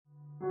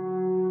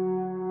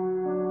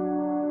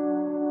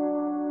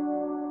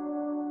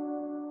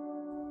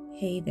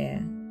Hey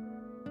there.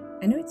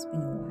 I know it's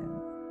been a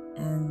while,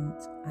 and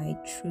I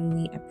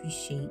truly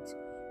appreciate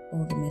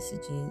all the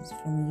messages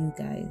from you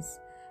guys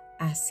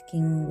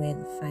asking where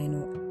the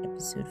final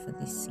episode for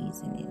this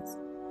season is.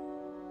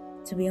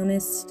 To be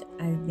honest,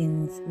 I've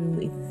been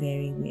through a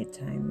very weird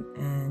time,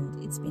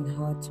 and it's been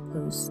hard to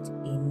post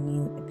a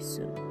new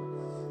episode.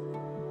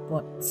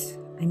 But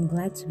I'm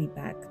glad to be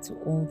back to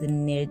all the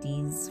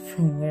nerdies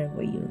from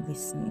wherever you're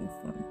listening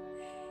from.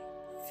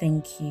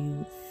 Thank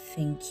you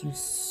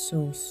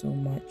so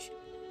much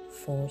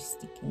for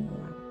sticking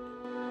around.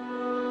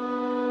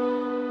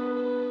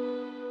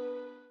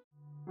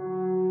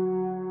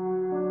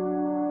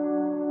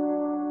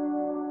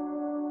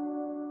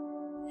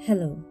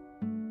 Hello,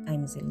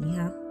 I'm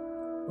Zeliha.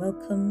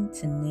 Welcome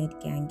to Nerd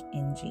Gang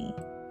NG,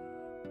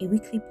 a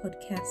weekly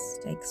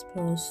podcast that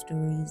explores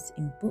stories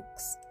in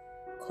books,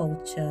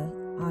 culture,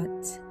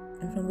 art,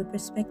 and from the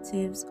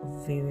perspectives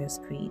of various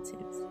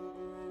creatives.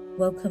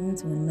 Welcome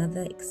to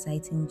another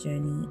exciting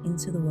journey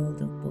into the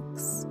world of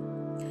books.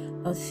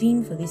 Our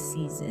theme for this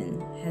season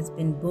has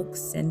been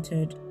books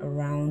centered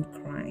around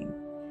crime.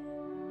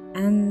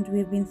 And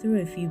we've been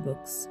through a few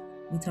books,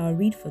 with our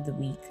read for the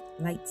week,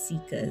 Light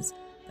Seekers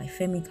by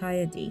Femi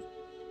Kayode,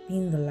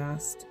 being the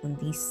last on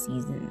these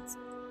seasons.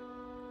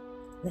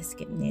 Let's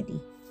get nerdy.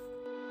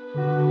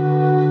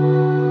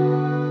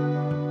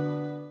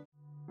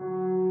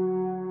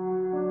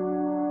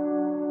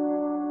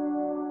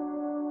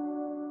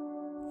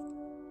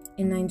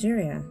 In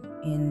Nigeria,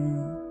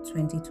 in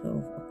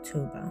 2012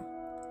 October,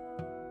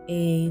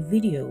 a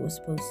video was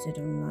posted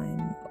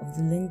online of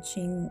the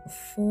lynching of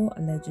 4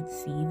 alleged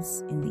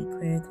thieves in the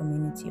Ikwerre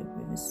community of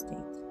Rivers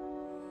State.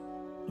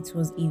 It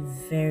was a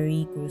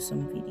very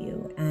gruesome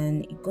video,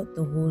 and it got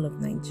the whole of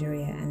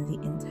Nigeria and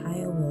the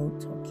entire world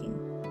talking.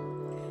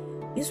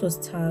 This was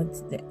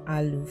tagged the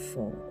Alu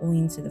 4,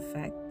 owing to the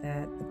fact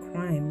that the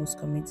crime was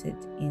committed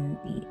in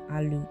the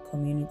Alu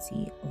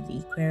community of the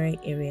Ikwerre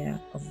area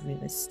of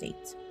Rivers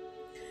State.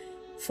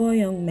 4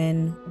 young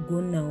men,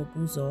 Ugonna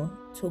Obuzo,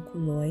 Toku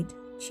Lloyd,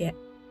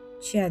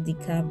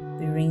 Chiadika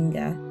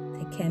Biringa,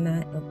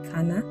 Tekena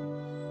Elkana,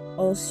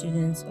 all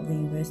students of the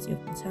University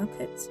of Port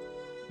Harcourt,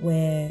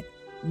 were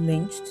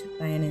lynched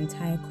by an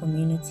entire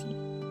community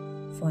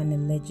for an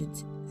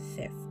alleged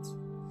theft.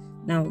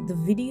 Now, the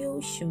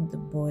video showed the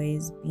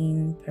boys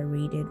being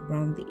paraded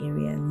around the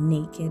area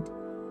naked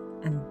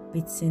and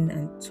beaten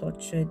and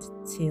tortured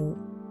till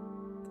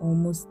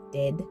almost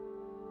dead,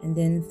 and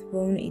then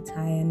thrown a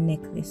tire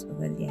necklace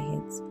over their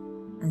heads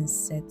and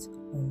set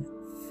on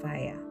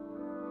fire.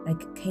 Like,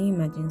 can you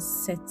imagine?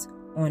 Set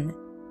on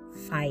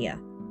fire.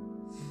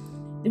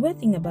 The weird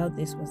thing about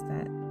this was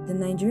that the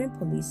Nigerian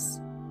police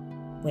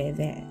were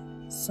there,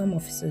 some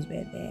officers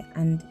were there,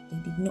 and they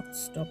did not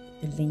stop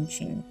the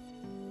lynching,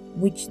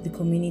 which the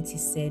community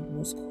said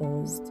was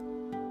caused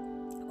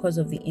because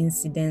of the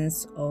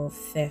incidents of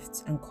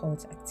theft and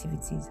cult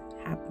activities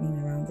happening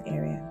around the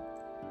area,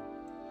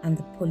 and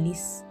the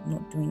police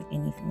not doing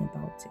anything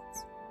about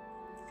it.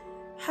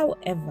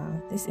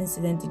 However, this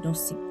incident did not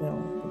sit well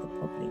with the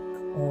public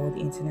or the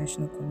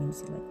international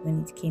community. Like,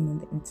 when it came on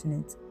the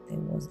internet, there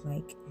was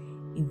like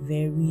a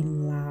very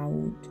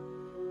loud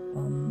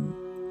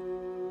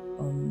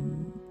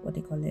what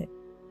they call it,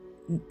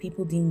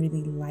 people didn't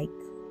really like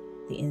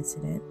the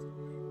incident.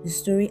 The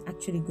story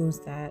actually goes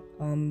that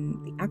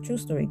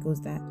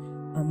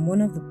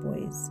one of the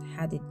boys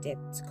had a debt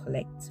to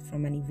collect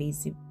from an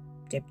evasive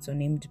debtor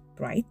named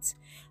Bright,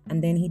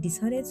 and then he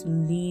decided to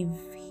leave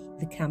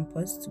the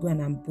campus to go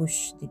and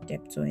ambush the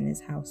debtor in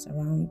his house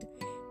around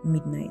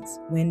midnight,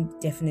 when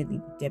definitely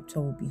the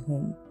debtor will be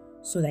home,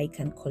 so that he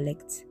can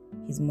collect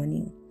his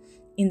money.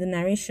 In the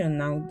narration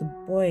now, the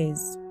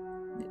boys,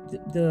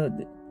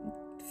 the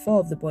 4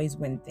 of the boys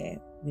went there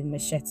with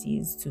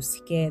machetes to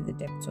scare the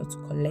debtor to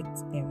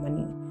collect their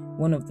money,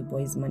 one of the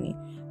boys' money.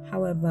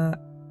 However,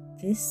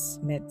 this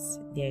met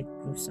their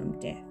gruesome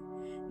death.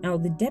 Now,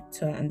 the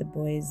debtor and the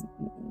boys,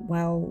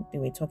 while they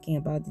were talking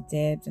about the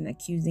debt and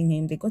accusing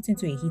him, they got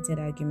into a heated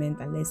argument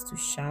that led to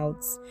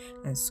shouts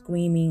and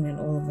screaming and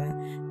all of that.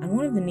 And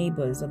one of the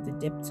neighbors of the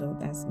debtor,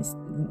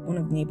 one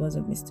of the neighbors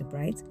of Mr.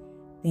 Bright,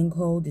 then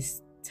called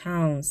this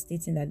town,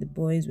 stating that the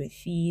boys were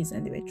thieves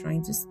and they were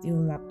trying to steal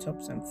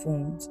laptops and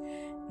phones.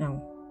 Now,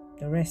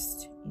 the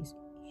rest is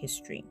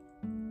history.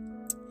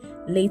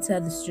 Later,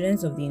 the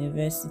students of the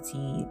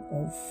university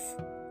of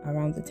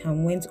around the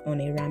town went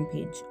on a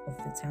rampage of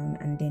the town,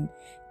 and then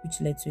which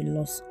led to a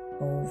loss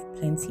of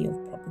plenty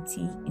of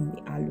property in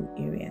the Alu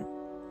area.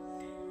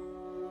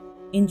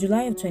 In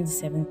July of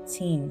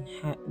 2017,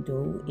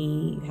 though,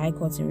 a high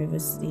court in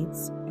Rivers State,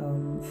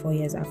 4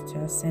 years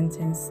after,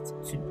 sentenced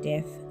to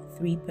death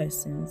 3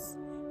 persons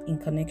in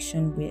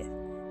connection with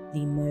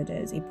the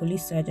murders. A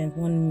police sergeant,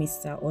 one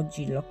Mr.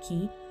 Oji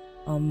Lucky,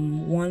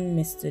 one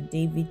Mr.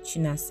 David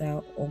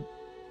Chinasa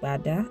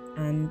Ogbada,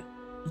 and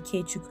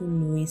Ikechukwu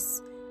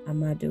Louis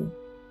Amadi,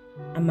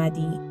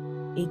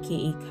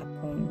 aka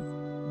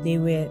Capone. They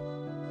were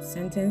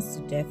sentenced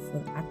to death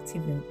for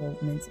active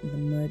involvement in the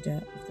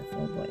murder of the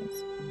four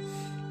boys.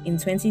 In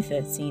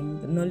 2013,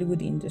 the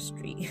Nollywood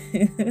industry,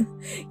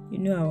 you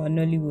know our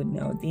Nollywood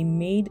now, they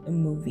made a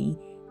movie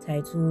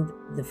titled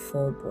The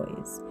Four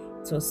Boys.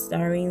 It was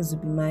starring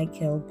Zubi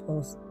Michael,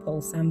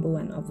 Paul Sambo,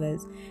 and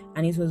others,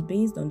 and it was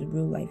based on the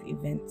real life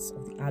events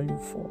of the Alu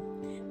Four.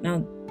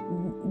 Now,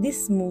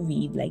 this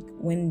movie, like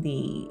when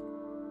they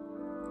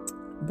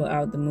brought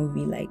out the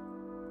movie, like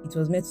it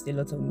was met with a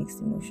lot of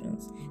mixed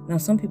emotions. Now,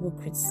 some people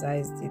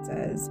criticized it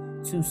as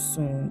too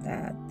soon,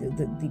 that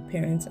the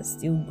parents are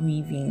still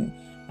grieving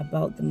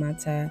about the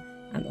matter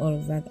and all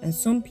of that. And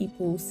some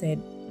people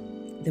said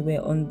they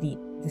were on the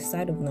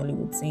side of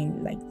Nollywood,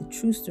 saying like the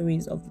true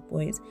stories of the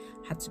boys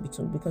had to be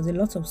told, because a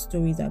lot of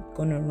stories have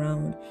gone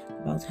around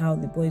about how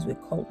the boys were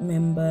cult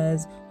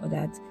members or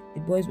that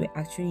the boys were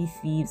actually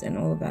thieves and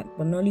all of that.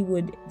 But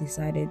Nollywood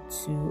decided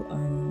to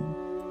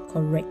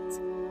correct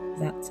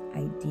that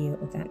idea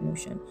or that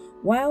notion.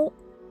 While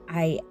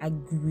I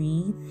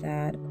agree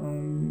that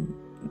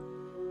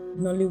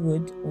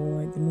Nollywood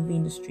or the movie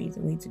industry is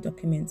a way to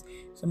document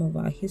some of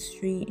our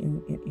history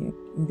in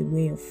the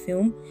way of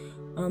film,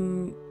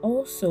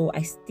 also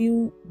I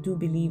still do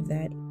believe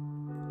that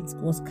it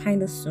was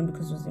kind of soon,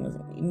 because it was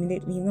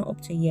immediately not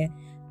up to a year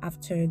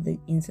after the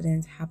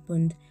incident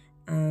happened,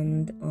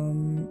 and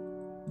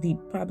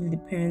probably the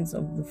parents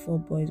of the four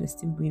boys were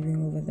still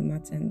grieving over the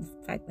matter and the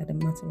fact that the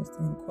matter was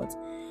still in court.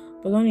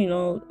 But all in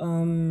all,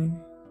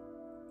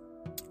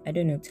 I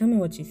don't know. Tell me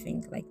what you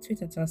think. Like,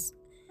 tweet at us.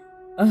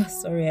 Oh,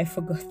 sorry, I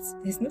forgot.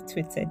 There's no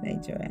Twitter in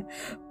Nigeria.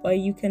 But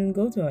you can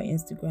go to our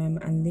Instagram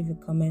and leave a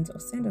comment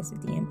or send us a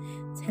DM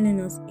telling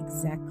us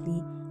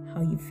exactly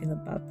how you feel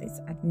about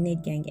this at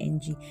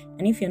NedGangNG.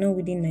 And if you're not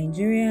within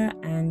Nigeria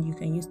and you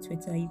can use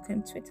Twitter, you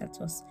can tweet at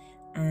us.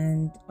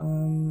 And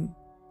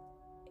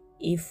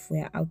if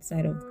we're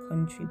outside of the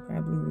country,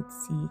 probably would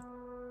see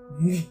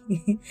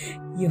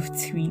your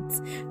tweets.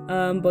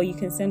 But you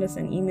can send us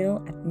an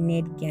email at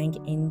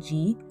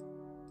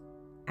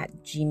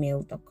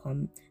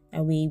nedgangng@gmail.com.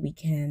 That way we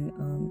can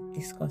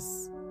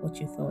discuss what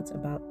you thought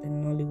about the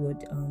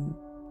Nollywood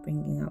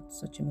bringing out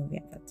such a movie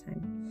at that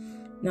time.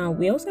 Now,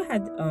 we also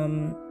had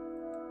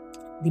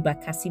the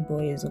Bakassi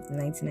Boys of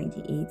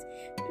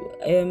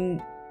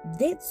 1998.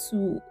 They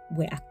too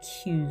were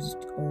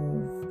accused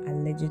of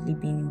allegedly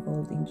being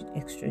involved in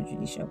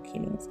extrajudicial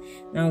killings.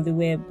 Now, they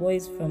were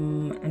boys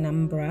from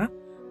Anambra,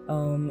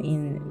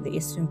 in the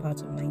eastern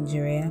part of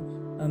Nigeria.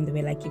 They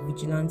were like a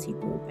vigilante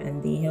group,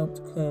 and they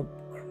helped curb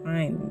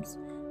crimes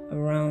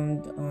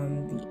around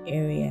the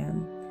area.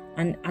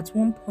 And at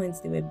one point,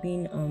 they were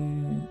being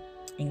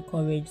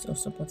encouraged or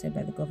supported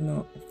by the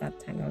governor at that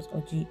time. That was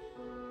Oji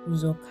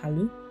Uzo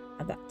Kalu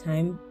at that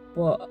time.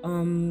 But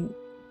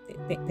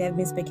there have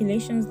been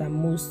speculations that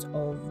most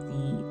of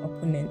the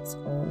opponents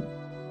of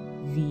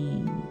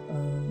the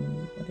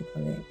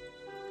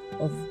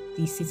of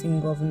the sitting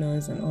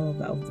governors and all of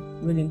that, of the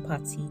ruling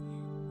party,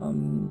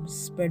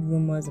 spread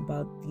rumors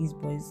about these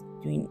boys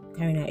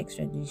carrying out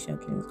extrajudicial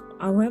killings.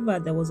 However,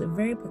 there was a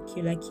very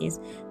peculiar case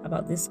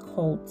about this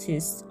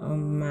cultist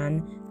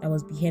man that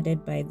was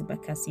beheaded by the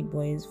Bakassi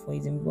Boys for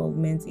his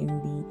involvement in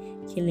the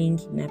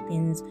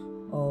kidnappings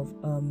of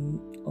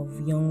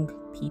young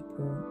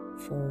people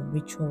for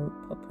ritual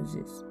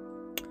purposes.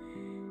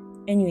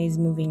 Anyways,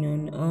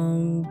 moving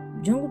on.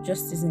 Jungle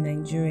justice in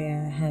Nigeria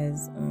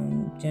has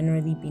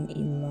generally been a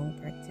long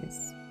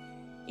practice,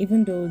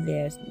 even though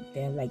there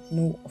are like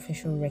no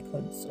official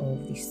records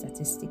of the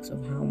statistics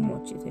of how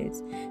much it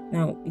is.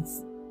 Now,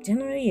 it's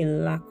generally a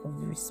lack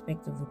of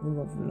respect of the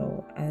rule of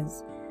law,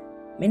 as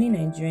many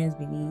Nigerians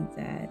believe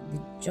that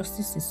the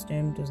justice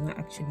system does not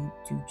actually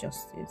do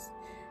justice,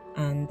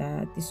 and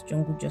that this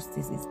jungle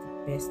justice is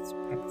the best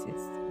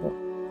practice. But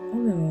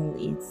all in all,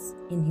 it's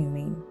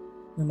inhumane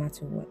no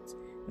matter what.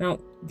 Now,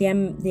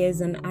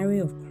 there's an array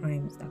of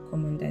crimes that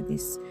come under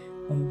this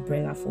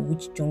umbrella for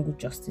which jungle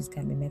justice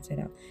can be meted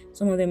out.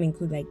 Some of them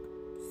include like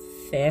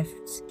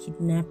theft,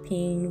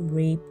 kidnapping,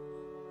 rape,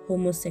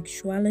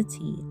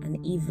 homosexuality,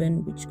 and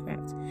even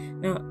witchcraft.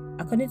 Now,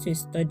 according to a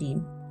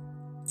study,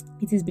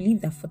 it is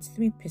believed that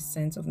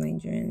 43% of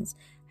Nigerians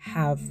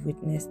have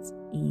witnessed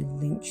a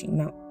lynching.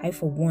 Now, I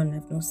for one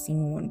have not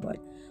seen one, but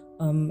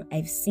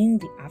I've seen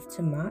the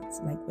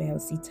aftermath, like where I'll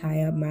see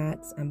tire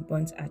marks and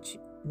burnt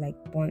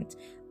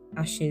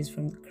ashes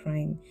from the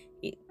crime.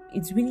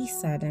 It's really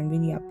sad and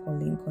really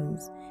appalling,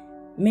 because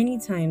many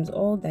times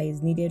all that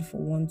is needed for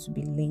one to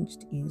be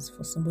lynched is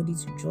for somebody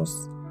to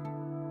just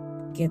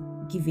give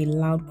a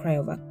loud cry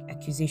of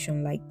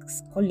accusation, like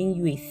calling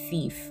you a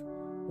thief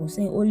or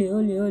saying ole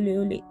ole ole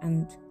ole,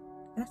 and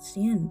that's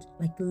the end.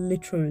 Like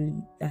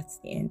literally, that's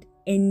the end.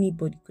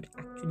 Anybody could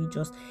actually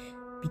just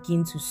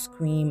begin to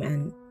scream,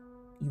 and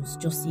you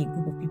just see a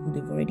group of people,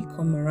 they've already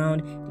come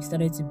around, they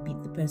started to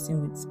beat the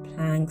person with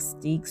planks,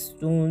 sticks,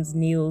 stones,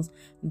 nails.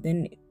 And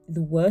then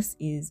the worst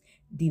is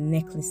the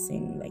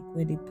necklacing, like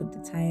where they put the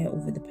tire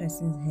over the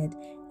person's head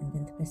and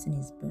then the person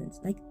is burnt.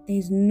 Like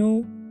there's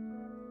no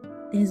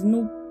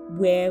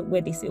where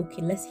they say,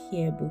 okay, let's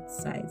hear both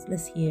sides,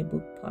 let's hear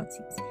both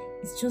parties.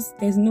 It's just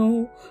there's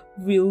no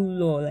real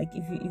law. Like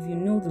if you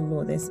know the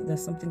law, there's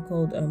something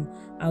called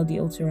audi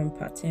alteram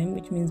partem,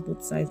 which means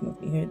both sides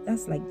must be heard.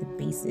 That's like the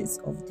basis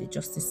of the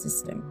justice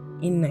system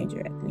in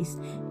Nigeria, at least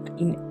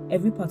in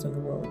every part of the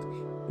world.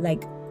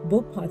 Like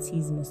both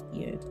parties must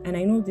be heard. And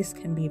I know this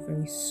can be a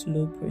very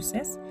slow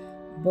process,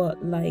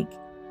 but like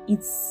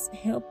it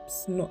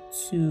helps not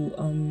to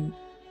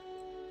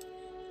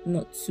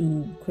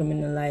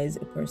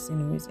criminalize a person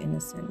who is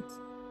innocent.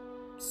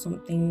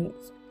 Something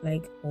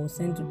like, or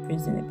send to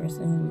prison a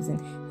person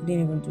who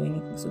didn't even do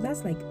anything. So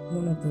that's like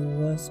one of the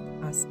worst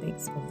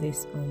aspects of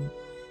this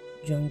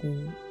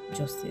jungle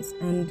justice.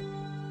 And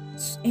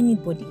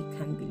anybody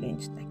can be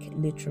lynched, like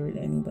literally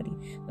anybody.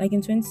 Like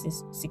in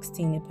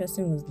 2016, a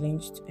person was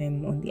lynched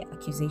on the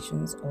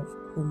accusations of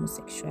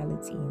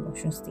homosexuality in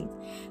Osun State,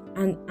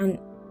 and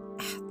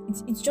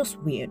it's just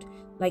weird.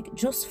 Like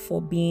just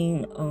for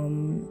being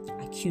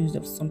accused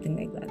of something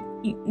like that,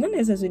 not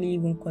necessarily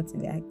even caught in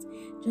the act,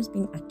 just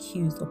being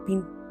accused of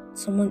being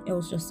someone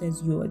else just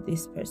says you are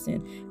this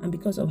person, and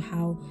because of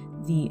how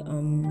the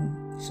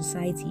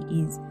society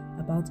is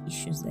about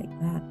issues like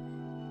that,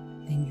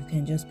 then you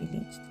can just be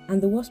lynched.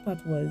 And the worst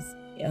part was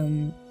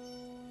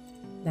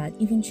that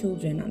even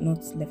children are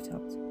not left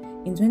out.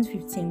 In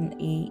 2015,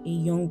 a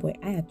young boy,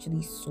 I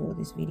actually saw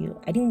this video.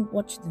 I didn't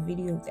watch the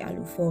video of the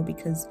Alu4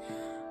 because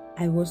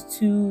I was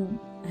too,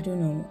 I don't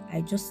know,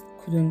 I just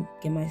couldn't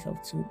get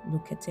myself to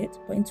look at it.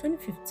 But in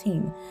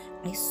 2015,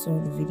 I saw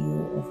the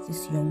video of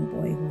this young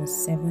boy who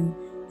was 7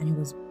 and he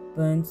was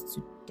burned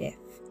to death.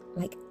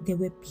 Like there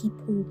were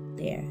people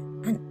there,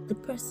 and the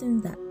person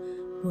that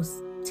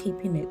was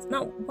taping it.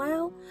 Now,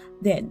 while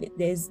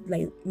there's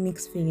like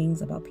mixed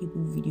feelings about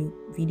people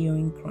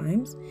videoing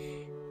crimes,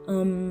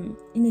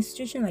 in a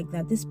situation like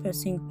that, this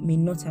person may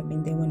not have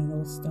been there when it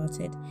all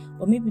started,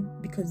 or maybe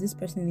because this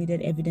person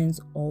needed evidence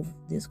of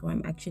this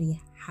crime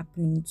actually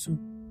happening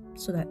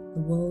so that the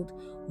world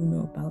will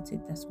know about it.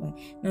 That's why.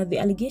 Now, the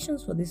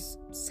allegations for this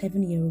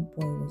 7-year-old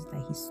boy was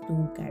that he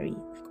stole Gary.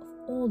 Like of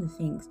all the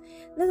things,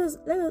 let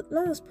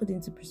us put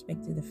into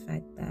perspective the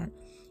fact that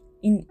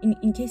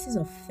in cases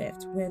of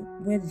theft,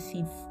 where the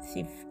thief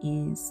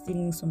is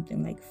stealing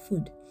something like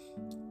food,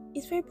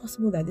 it's very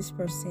possible that this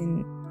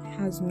person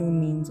has no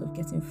means of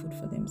getting food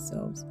for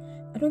themselves.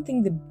 I don't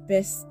think the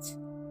best,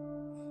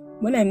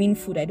 when I mean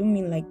food, I don't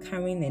mean like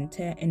carrying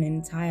an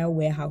entire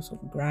warehouse of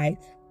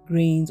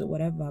grains or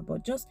whatever,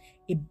 but just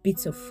a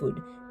bit of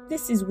food.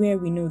 This is where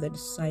we know that the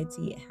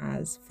society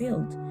has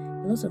failed.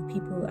 A lot of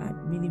people are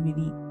really,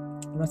 really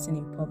rotting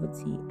in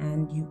poverty,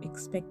 and you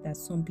expect that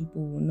some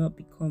people will not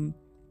become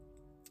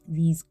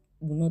these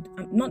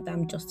not that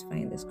I'm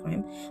justifying this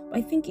crime, but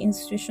I think in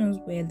situations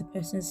where the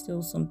person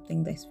steals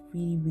something that's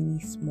really, really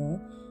small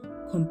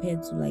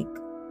compared to like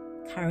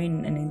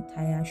carrying an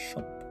entire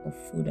shop of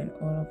food and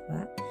all of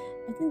that,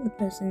 I think the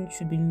person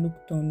should be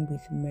looked on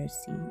with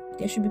mercy.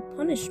 There should be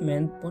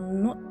punishment, but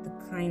not the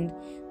kind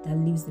that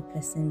leaves the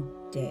person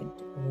dead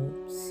or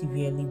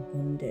severely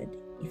wounded,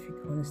 if you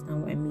can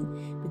understand what I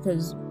mean.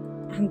 Because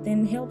and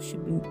then help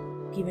should be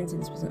given to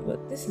this person.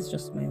 But this is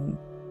just my own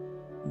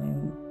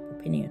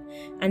opinion.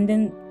 And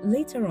then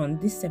later on,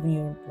 this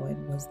 7-year-old boy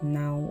was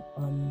now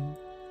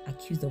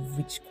accused of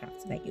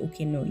witchcraft. Like,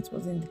 okay, no, it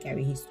wasn't the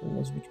Gary he stole, it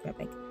was witchcraft.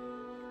 Like,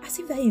 as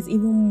if that is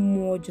even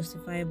more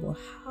justifiable.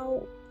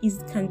 How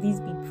can this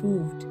be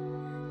proved?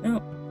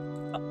 Now,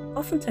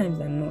 oftentimes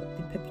than not,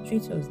 the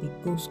perpetrators, they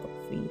go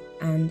scot-free,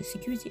 and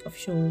security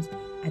officials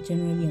are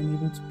generally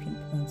unable to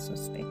pinpoint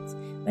suspects.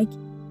 Like,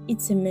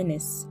 it's a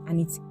menace, and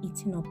it's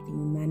eating up the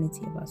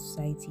humanity of our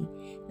society.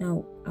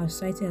 Now, our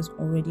society has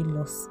already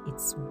lost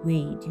its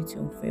way due to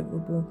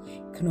unfavorable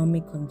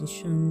economic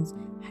conditions,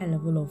 high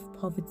level of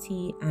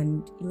poverty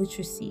and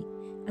illiteracy,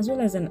 as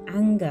well as an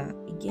anger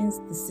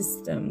against the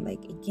system,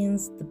 like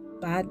against the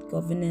bad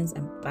governance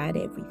and bad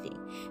everything.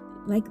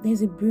 Like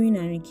there's a brewing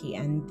anarchy,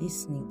 and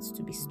this needs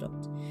to be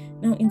stopped.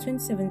 Now, in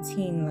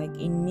 2017, like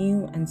a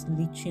new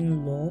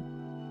anti-lynching law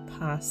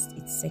passed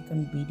its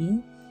second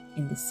reading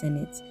in the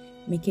Senate,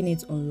 making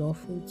it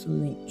unlawful to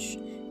lynch,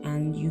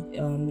 and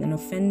an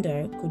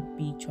offender could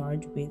be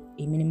charged with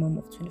a minimum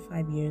of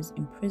 25 years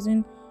in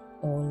prison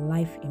or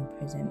life in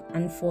prison.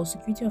 And for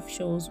security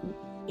officials who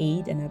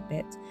aid and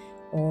abet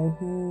or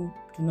who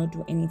do not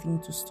do anything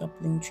to stop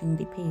lynching,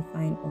 they pay a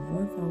fine of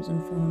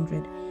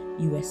 $1,400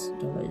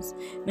 US.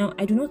 Now,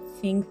 I do not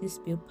think this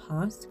bill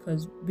passed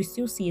because we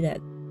still see that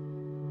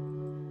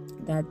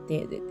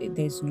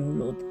there's no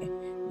law there.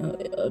 Now,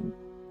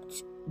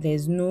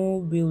 there's no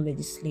real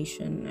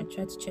legislation. I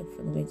tried to check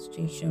for the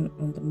legislation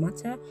on the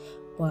matter,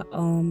 but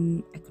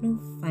I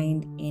couldn't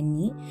find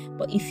any.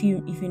 But if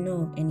you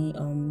know of any,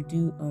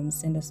 do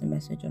send us a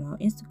message on our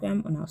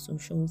Instagram, on our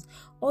socials,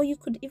 or you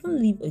could even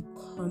leave a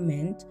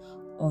comment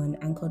on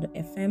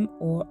Anchor.fm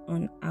or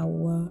on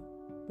our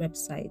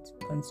website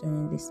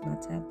concerning this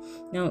matter.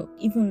 Now,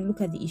 even look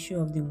at the issue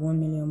of the 1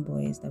 million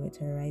boys that were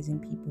terrorizing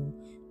people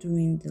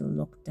during the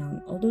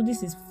lockdown. Although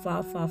this is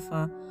far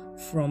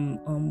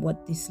from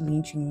what these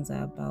lynchings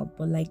are about,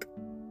 but like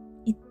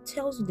it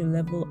tells you the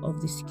level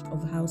of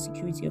of how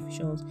security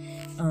officials,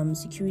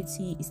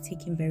 security is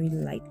taken very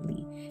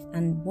lightly,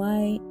 and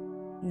why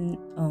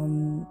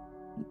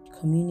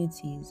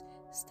communities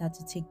start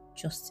to take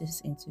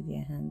justice into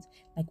their hands.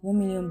 Like 1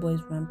 million boys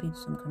rampaged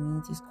some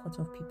communities, cut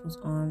off people's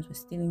arms, were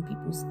stealing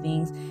people's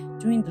things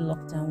during the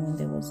lockdown when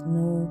there was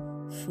no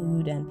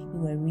food and people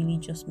were really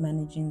just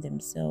managing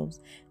themselves.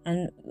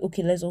 And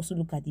okay, let's also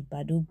look at the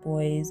Bado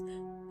boys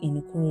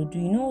in Ikorodu.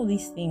 You know all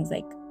these things,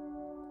 like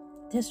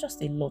there's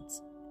just a lot.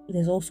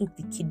 There's also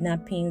the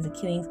kidnappings, the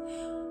killings.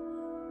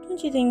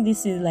 Don't you think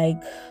this is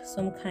like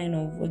some kind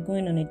of, we're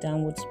going on a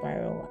downward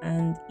spiral?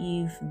 And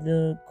if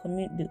the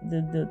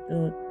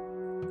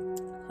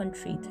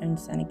country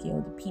turns anarchy,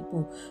 or the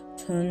people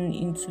turn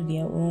into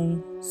their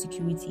own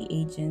security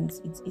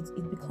agents,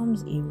 it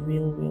becomes a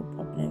real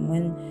problem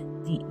when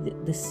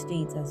the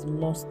state has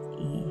lost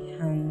a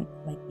hand,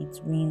 like its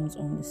reins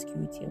on the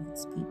security of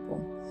its people.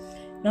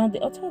 Now,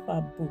 the author of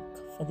our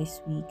book for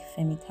this week,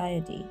 Femi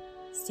Kayode,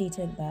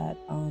 stated that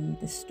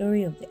the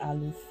story of the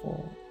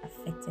Alufo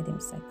affected him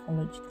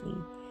psychologically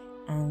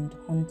and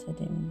haunted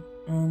him,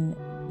 and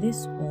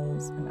this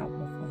was an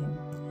outlet for him.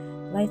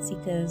 Light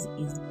Seekers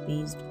is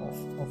based off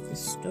of the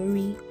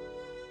story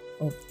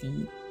of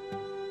the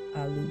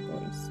Alu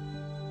boys.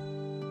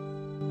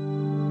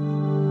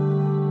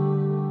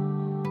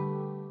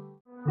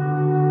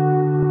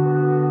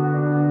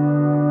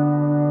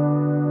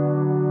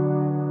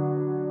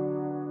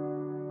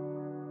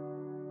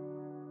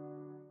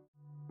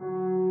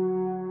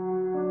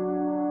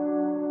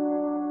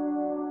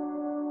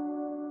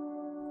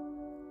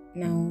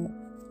 Now,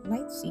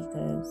 Light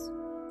Seekers,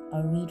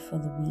 a read for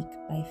the week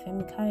by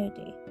Femi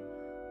Kayode,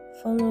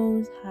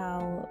 follows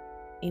how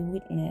a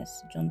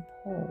witness, John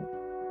Paul,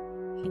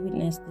 he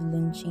witnessed the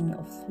lynching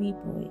of 3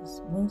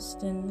 boys,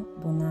 Winston,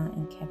 Bona,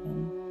 and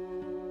Kevin.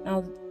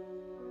 Now,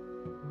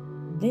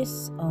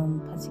 this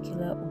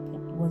particular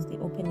was the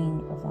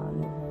opening of our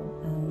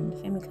novel, and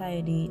Femi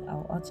Kayode,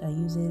 our author,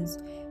 uses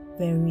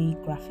very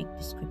graphic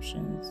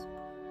descriptions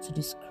to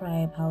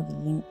describe how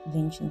the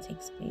lynching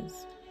takes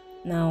place.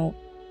 Now,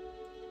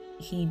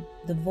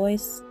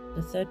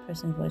 the third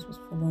person voice was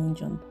following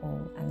John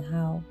Paul and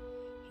how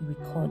he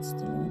records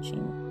the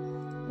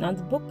lynching. Now,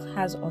 the book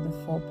has other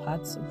 4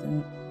 parts of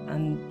them,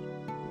 and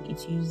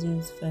it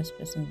uses first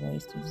person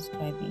voice to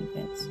describe the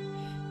events.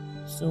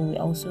 So we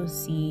also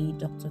see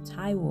Dr.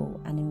 Taiwo,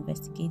 an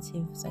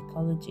investigative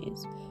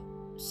psychologist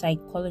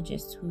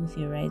who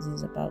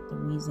theorizes about the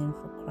reason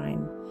for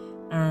crime.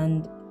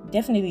 And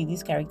definitely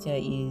this character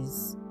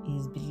is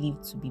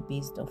believed to be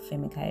based off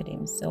Femi Kayode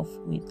himself,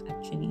 who is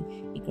actually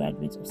a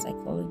graduate of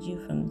psychology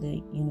from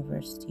the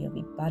University of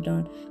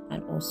Ibadan,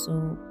 and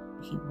also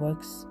he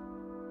works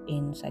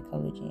in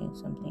psychology and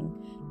something.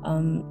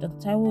 Dr.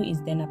 Taiwo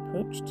is then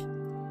approached,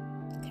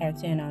 the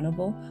character in our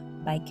novel,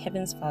 by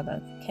Kevin's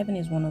father. Kevin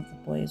is one of the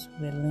boys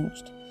who were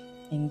lynched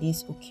in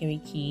this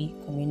Okiriki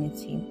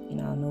community in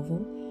our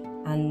novel,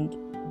 and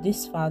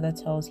this father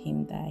tells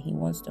him that he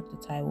wants Dr.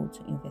 Taiwo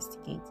to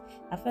investigate.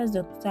 At first,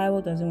 Dr.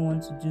 Taiwo doesn't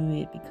want to do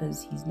it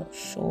because he's not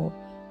sure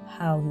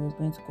how he was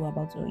going to go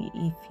about it, or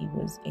if he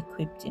was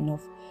equipped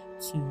enough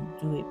to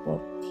do it, but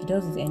he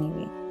does it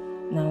anyway.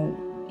 Now,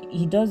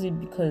 he does it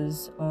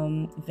because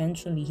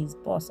eventually his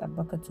boss,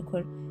 Abaka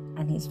Tukur,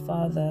 and his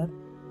father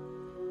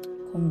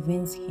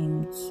convince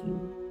him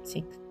to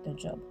take the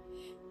job.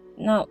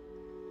 Now,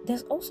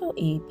 there's also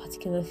a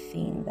particular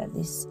theme that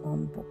this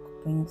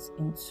book brings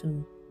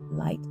into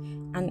light,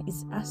 and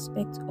its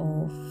aspect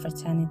of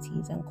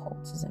fraternities and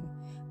cultism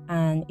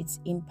and its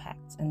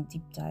impact and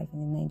deep dive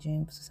in the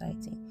Nigerian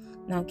society.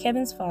 Now,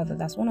 Kevin's father,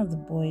 that's one of the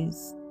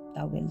boys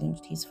that were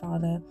lynched, his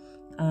father,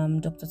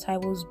 Dr.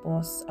 Taiwo's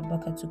boss,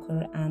 Abaka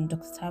Tukur, and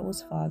Dr.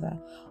 Taiwo's father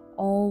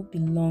all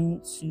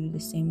belonged to the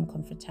same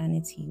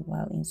confraternity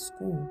while in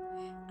school,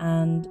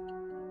 and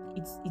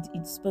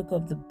it spoke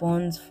of the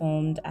bonds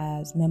formed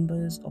as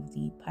members of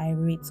the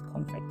Pirates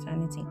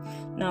Confraternity.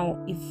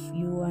 Now, if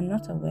you are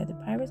not aware, the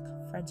Pirates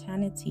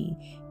Confraternity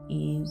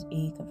is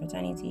a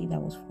confraternity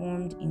that was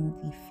formed in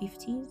the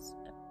 50s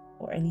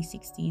or early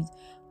 60s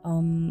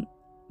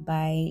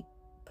by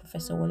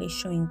Professor Wole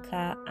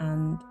Soyinka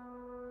and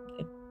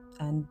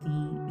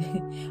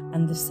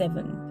the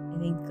Seven. I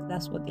think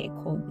that's what they're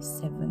called, the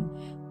Seven.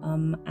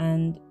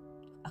 And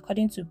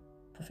according to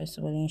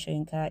Professor Wole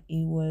Soyinka,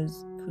 it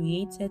was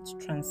created to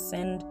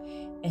transcend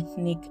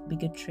ethnic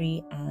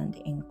bigotry and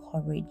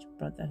encourage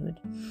brotherhood.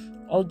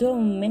 Although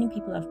many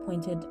people have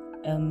pointed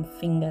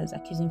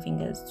accusing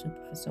fingers to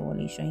Professor Wole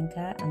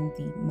Soyinka and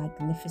the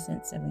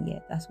Magnificent Seven, yeah,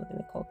 that's what they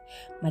were called,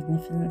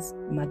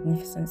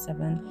 Magnificent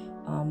Seven,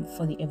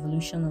 for the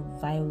evolution of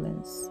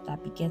violence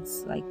that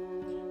begets, like,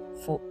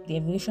 for the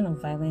evolution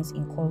of violence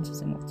in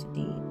cultism of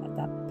today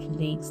that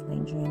plagues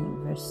Nigerian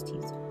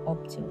universities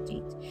up till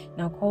date.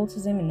 Now,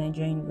 cultism in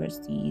Nigerian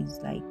university is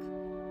like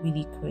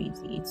really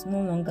crazy. It's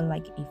no longer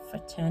like a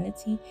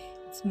fraternity,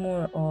 it's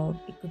more of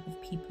a group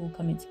of people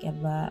coming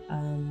together,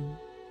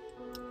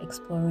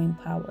 exploring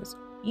powers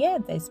yeah,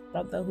 there's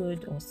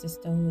brotherhood or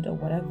sisterhood or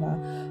whatever,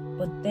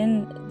 but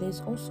then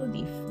there's also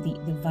the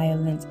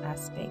violent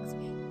aspect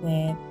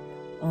where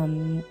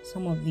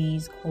some of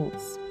these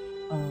cults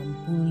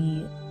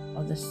bully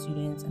other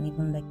students and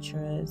even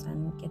lecturers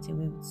and get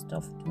away with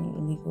stuff, doing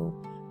illegal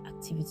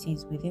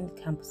activities within the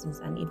campuses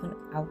and even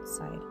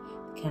outside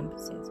the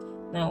campuses.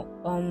 Now,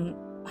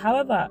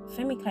 however,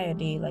 Femi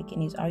Kayode, like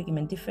in his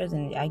argument, differs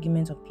in the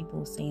argument of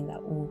people saying that,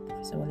 oh,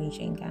 Professor Wale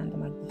Soyinka and the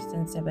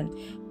Magnificent Seven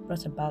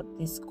brought about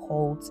this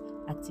cult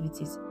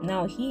activities.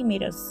 Now,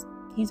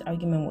 his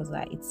argument was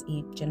that it's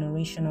a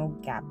generational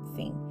gap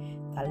thing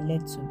that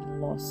led to the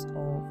loss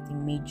of the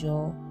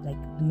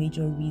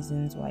major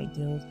reasons or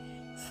ideals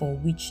for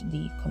which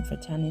the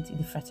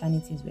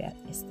fraternities were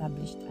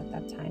established at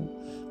that time.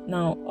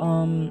 Now,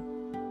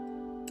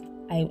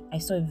 I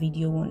saw a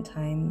video one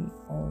time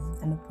of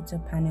an Oputa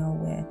panel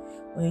where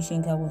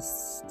Oyesenka was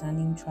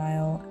standing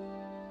trial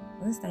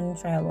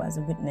as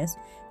a witness,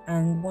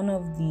 and one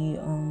of the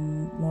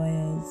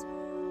lawyers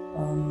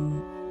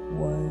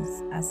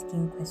was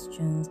asking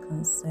questions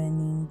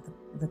concerning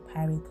the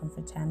Pirate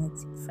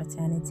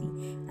fraternity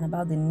and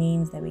about the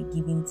names that were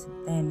given to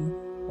them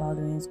while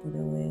they were in school.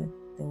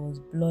 There was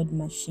Blood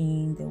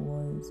Machine, there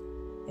was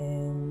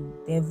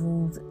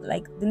Devils.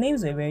 Like, the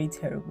names were very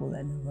terrible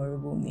and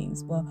horrible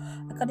names. But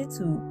according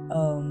to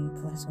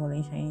Professor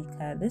Wale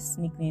Soyinka, these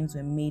nicknames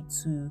were made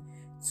to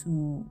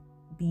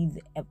be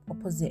the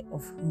opposite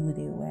of who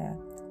they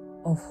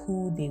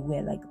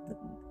were. Like,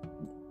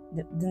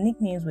 the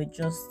nicknames were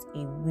just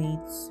a way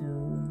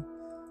to,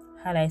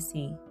 how do I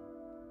say,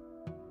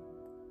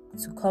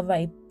 to cover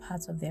a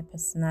part of their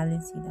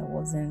personality that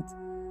wasn't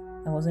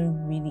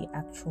really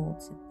actual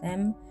to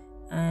them.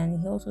 And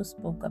he also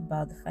spoke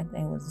about the fact that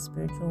he was the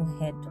spiritual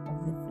head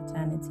of the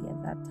fraternity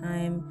at that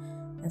time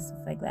and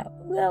stuff like that.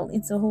 Well,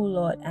 it's a whole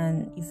lot,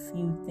 and if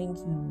you think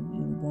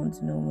you want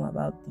to know more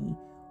about the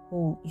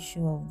whole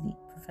issue of the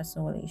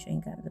Professor Wale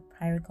Soyinka and the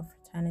Pirate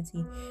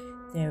fraternity,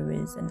 there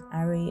is an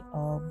array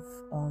of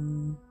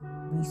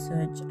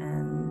research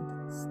and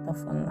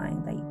stuff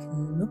online that you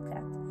can look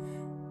at.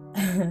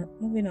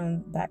 Moving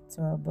on back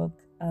to our book,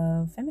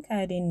 Femi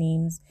Kayode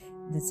names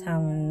the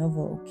town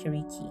Novo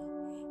Okiriki.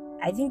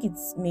 I think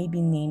it's maybe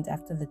named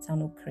after the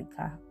town of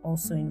Krika,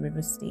 also in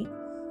River State.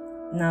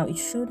 Now, it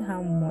showed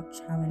how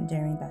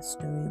endearing that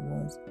story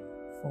was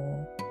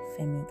for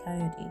Femi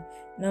Kayode.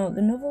 Now,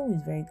 the novel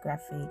is very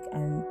graphic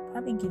and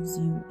probably gives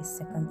you a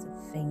second to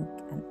think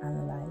and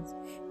analyze.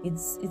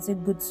 It's a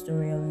good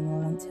story all in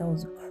all and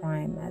tells the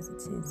crime as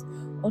it is.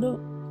 Although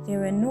there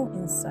were no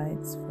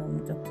insights from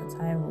Dr.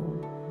 Tyrell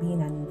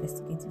being an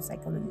investigative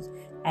psychologist,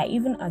 I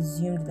even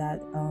assumed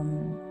that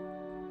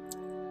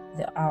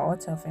our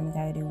author Femi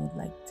Kayode would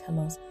tell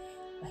us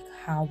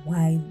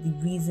why the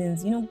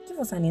reasons, give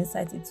us an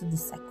insight into the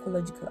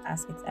psychological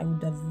aspects. I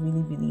would have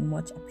really, really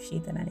much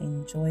appreciated and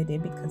enjoyed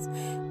it, because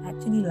I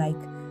actually like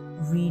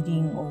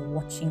reading or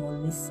watching or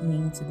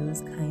listening to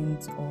those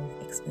kinds of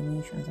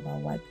explanations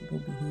about why people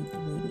behave the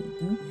way they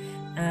do.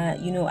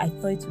 I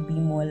thought it would be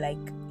more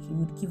like he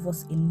would give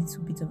us a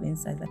little bit of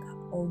insight, like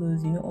all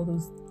those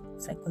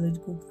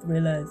psychological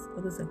thrillers,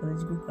 all those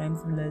psychological crime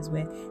thrillers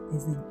where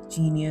there's a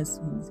genius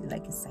who's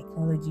like a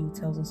psychology who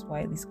tells us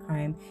why this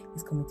crime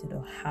is committed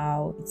or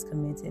how it's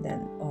committed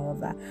and all of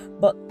that.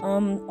 But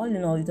all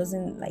in all, it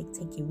doesn't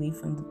take away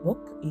from the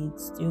book.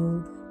 It's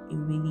still a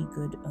really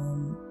good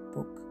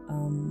book.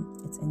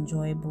 It's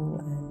enjoyable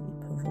and it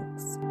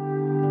provokes.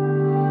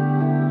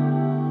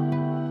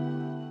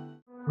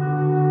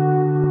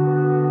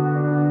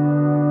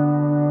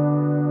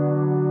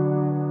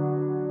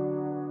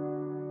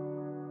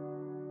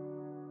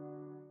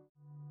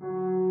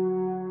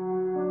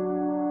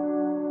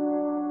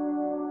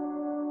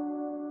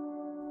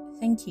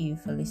 Thank you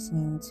for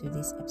listening to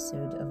this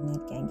episode of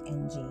NetGang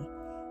NG,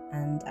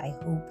 and I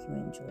hope you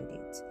enjoyed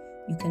it.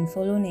 You can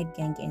follow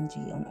NetGang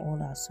NG on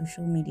all our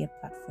social media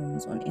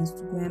platforms on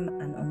Instagram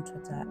and on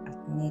Twitter at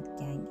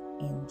NetGang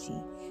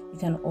NG. You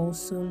can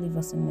also leave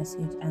us a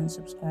message and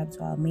subscribe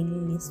to our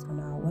mailing list on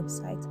our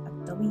website at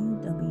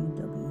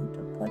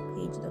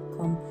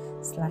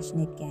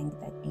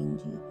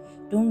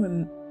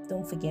www.podpage.com/netgang.ng.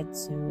 Don't forget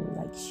to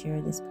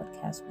share this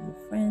podcast with your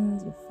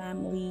friends, your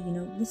family.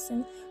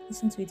 Listen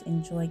to it,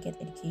 enjoy, get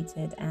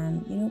educated,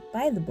 and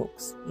buy the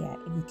books. Yeah,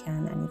 if you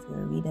can, and if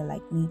you're a reader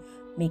like me,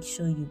 make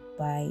sure you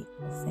buy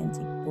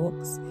authentic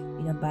books.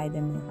 Either buy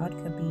them in hard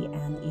copy,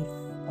 and if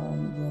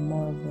you're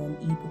more of an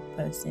ebook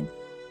person,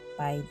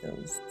 buy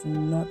those. Do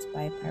not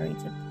buy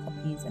pirated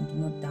copies and do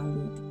not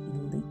download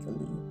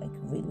illegally.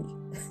 Really.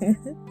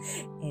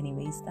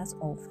 Anyways, that's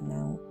all for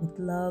now. With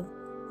love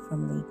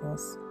from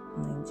Lagos,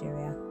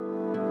 Nigeria.